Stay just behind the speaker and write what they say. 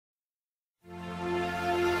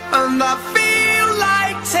and I feel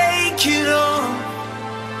like taking on.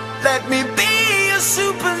 Let me be a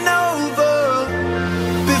supernova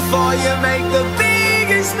before you make the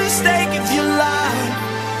biggest mistake of your life.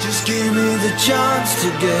 Just give me the chance to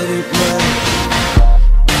get it right.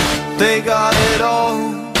 They got it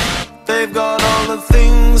all, they've got all the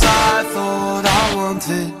things I thought I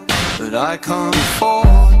wanted, but I can't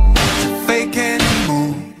afford to fake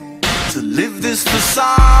anymore, to live this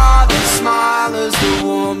facade and smile as the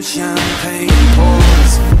warm champagne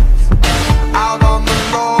pours. Out on the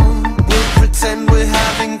lawn, we'll pretend we're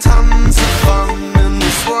having tons of fun in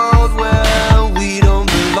this world where we don't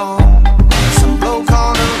belong. Some bloke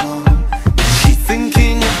on her own, is she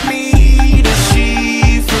thinking of me? Does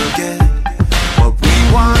she forget what we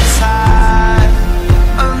once had?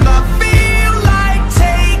 And I feel like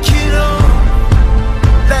taking on.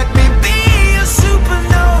 Let me be a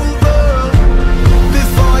supernova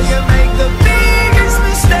before you make the biggest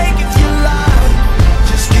mistake of your life.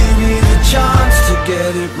 Just give me the chance to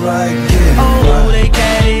get it right, get it right. Oh, they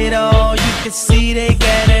get it all, you can see they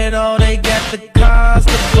get it all. They got the cars,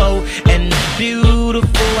 the boat, and the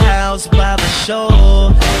beautiful house by the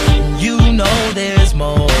shore. You know there's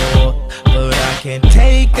more, but I can't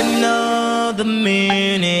take another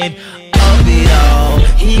minute of it all.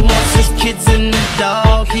 He wants his kids and the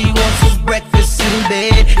dog, he wants his breakfast in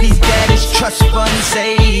bed. He's got his trust fund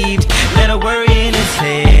saved, let a worry in his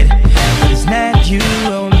head. But it's not you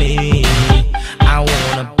or me. I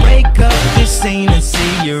wanna break up this scene and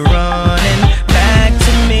see you running back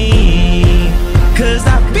to me. Cause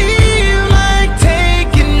I feel like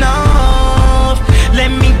taking off.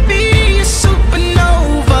 Let me be a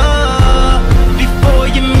supernova before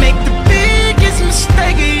you make the biggest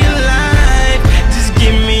mistake of your life. Just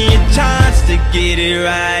give me a chance to get it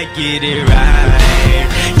right, get it right.